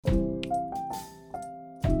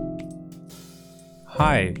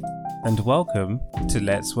Hi, and welcome to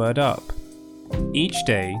Let's Word Up. Each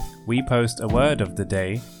day, we post a word of the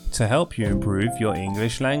day to help you improve your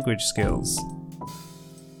English language skills.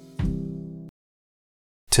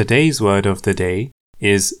 Today's word of the day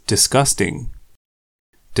is disgusting.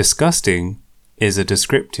 Disgusting is a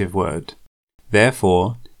descriptive word.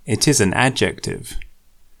 Therefore, it is an adjective.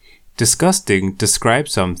 Disgusting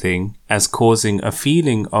describes something as causing a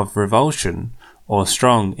feeling of revulsion or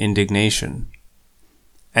strong indignation.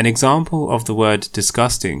 An example of the word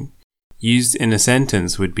disgusting used in a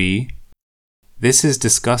sentence would be, "This is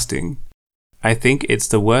disgusting. I think it's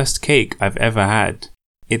the worst cake I've ever had.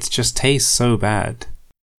 It just tastes so bad."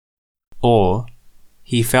 Or,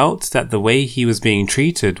 he felt that the way he was being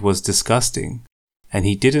treated was disgusting, and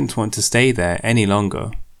he didn't want to stay there any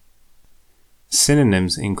longer.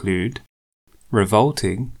 Synonyms include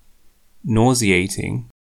revolting, nauseating,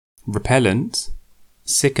 repellent,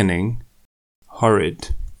 sickening,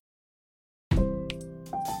 horrid.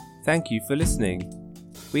 Thank you for listening.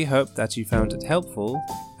 We hope that you found it helpful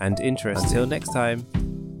and interesting. Until next time.